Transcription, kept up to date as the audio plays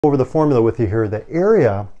Over the formula with you here, the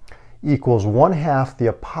area equals 1/2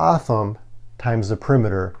 the apothem times the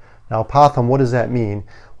perimeter. Now apothem, what does that mean?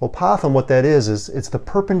 Well, apothem, what that is it's the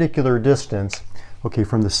perpendicular distance, okay,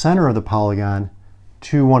 from the center of the polygon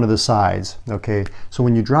to one of the sides, okay? So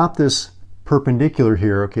when you drop this perpendicular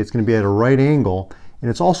here, okay, it's going to be at a right angle, and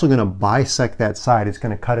it's also going to bisect that side. It's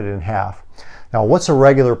going to cut it in half. Now, what's a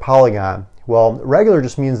regular polygon? Well, regular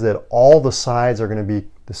just means that all the sides are going to be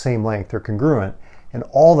the same length. They're congruent. And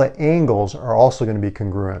all the angles are also going to be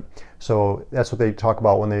congruent. So that's what they talk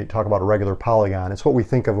about when they talk about a regular polygon. It's what we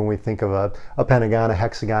think of when we think of a pentagon, a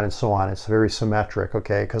hexagon, and so on. It's very symmetric,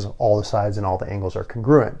 okay, because all the sides and all the angles are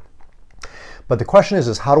congruent. But the question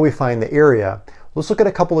is how do we find the area? Let's look at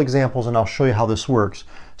a couple examples and I'll show you how this works.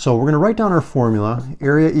 So we're going to write down our formula.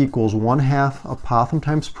 Area equals 1/2 apothem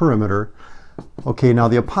times perimeter. Okay, now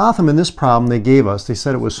the apothem in this problem they gave us, they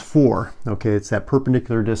said it was 4. Okay, it's that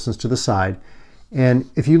perpendicular distance to the side. And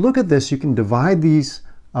if you look at this, you can divide these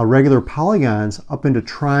regular polygons up into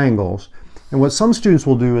triangles. And what some students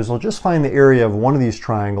will do is they'll just find the area of one of these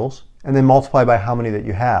triangles and then multiply by how many that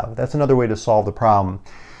you have. That's another way to solve the problem.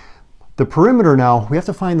 The perimeter now, we have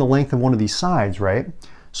to find the length of one of these sides, right?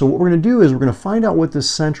 So what we're going to do is we're going to find out what this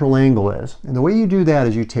central angle is. And the way you do that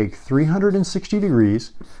is you take 360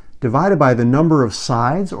 degrees divided by the number of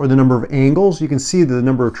sides or the number of angles. You can see the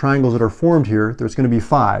number of triangles that are formed here. There's going to be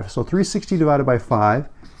 5. So 360 divided by 5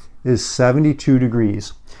 is 72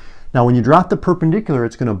 degrees. Now when you drop the perpendicular,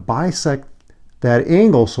 it's going to bisect that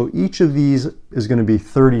angle. So each of these is going to be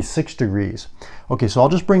 36 degrees. Okay, so I'll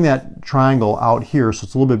just bring that triangle out here so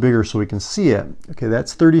it's a little bit bigger so we can see it. Okay,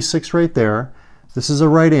 that's 36 right there. This is a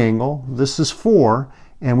right angle. This is 4.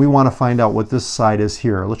 And we want to find out what this side is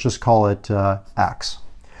here. Let's just call it x.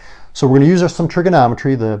 So we're going to use some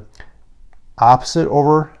trigonometry. The opposite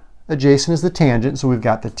over adjacent is the tangent. So we've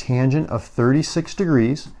got the tangent of 36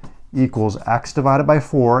 degrees equals x divided by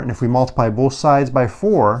 4. And if we multiply both sides by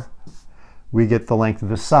 4, we get the length of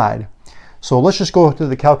this side. So let's just go to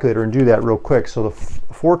the calculator and do that real quick. So the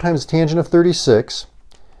 4 times tangent of 36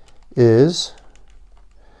 is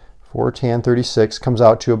 4 tan 36 comes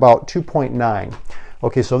out to about 2.9.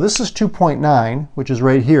 Okay, so this is 2.9, which is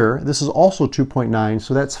right here. This is also 2.9,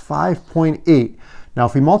 so that's 5.8. Now,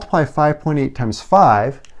 if we multiply 5.8 times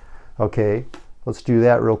 5, okay, let's do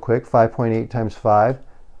that real quick. 5.8 times 5,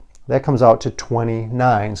 that comes out to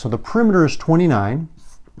 29. So the perimeter is 29.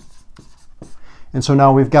 And so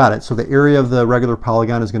now we've got it. So the area of the regular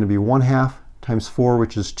polygon is going to be 1/2 times 4,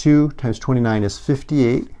 which is 2, times 29 is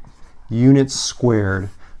 58 units squared.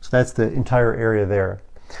 So that's the entire area there.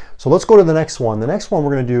 So let's go to the next one. The next one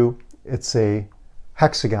we're going to do, it's a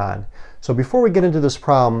hexagon. So before we get into this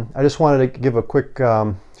problem, I just wanted to give a quick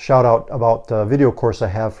shout out about the video course I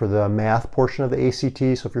have for the math portion of the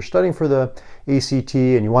ACT. So if you're studying for the ACT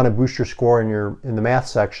and you want to boost your score in the math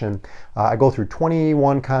section, I go through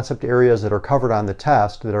 21 concept areas that are covered on the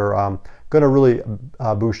test that are going to really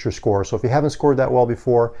boost your score. So if you haven't scored that well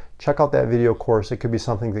before, check out that video course. It could be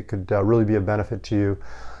something that could really be a benefit to you.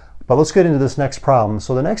 But let's get into this next problem.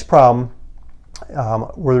 So the next problem,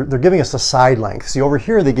 they're giving us the side length. See, over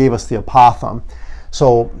here they gave us the apothem.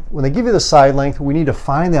 So when they give you the side length, we need to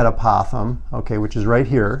find that apothem, okay, which is right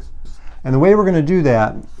here. And the way we're going to do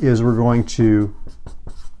that is we're going to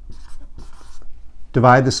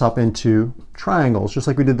divide this up into triangles, just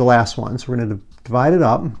like we did the last one. So we're going to divide it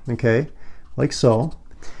up, okay, like so.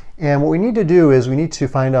 And what we need to do is we need to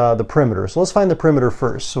find the perimeter. So let's find the perimeter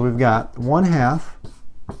first. So we've got 1/2.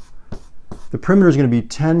 The perimeter is going to be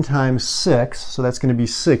 10 times 6, so that's going to be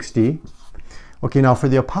 60. Okay, now for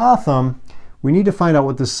the apothem, we need to find out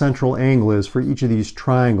what the central angle is for each of these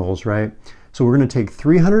triangles, right? So we're going to take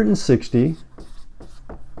 360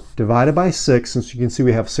 divided by 6, since you can see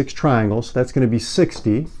we have 6 triangles, so that's going to be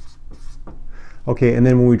 60. Okay, and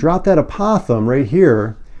then when we drop that apothem right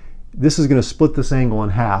here, this is going to split this angle in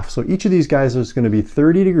half. So each of these guys is going to be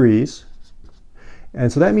 30 degrees,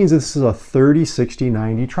 and so that means this is a 30, 60,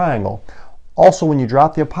 90 triangle. Also, when you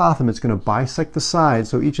drop the apothem, it's going to bisect the sides,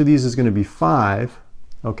 so each of these is going to be 5,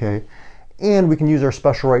 okay? And we can use our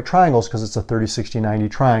special right triangles because it's a 30, 60, 90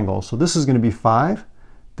 triangle. So this is going to be 5.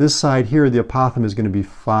 This side here, the apothem is going to be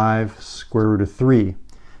 5 square root of 3.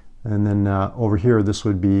 And then over here, this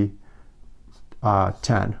would be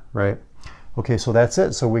 10, right? Okay, so that's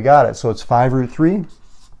it. So we got it. So it's 5 root 3.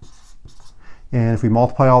 And if we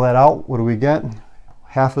multiply all that out, what do we get?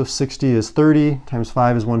 Half of 60 is 30, times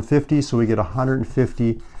 5 is 150, so we get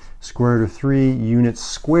 150 square root of 3 units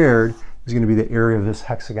squared is going to be the area of this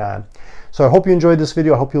hexagon. So I hope you enjoyed this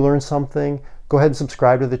video. I hope you learned something. Go ahead and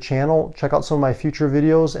subscribe to the channel. Check out some of my future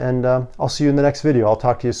videos, and I'll see you in the next video. I'll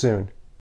talk to you soon.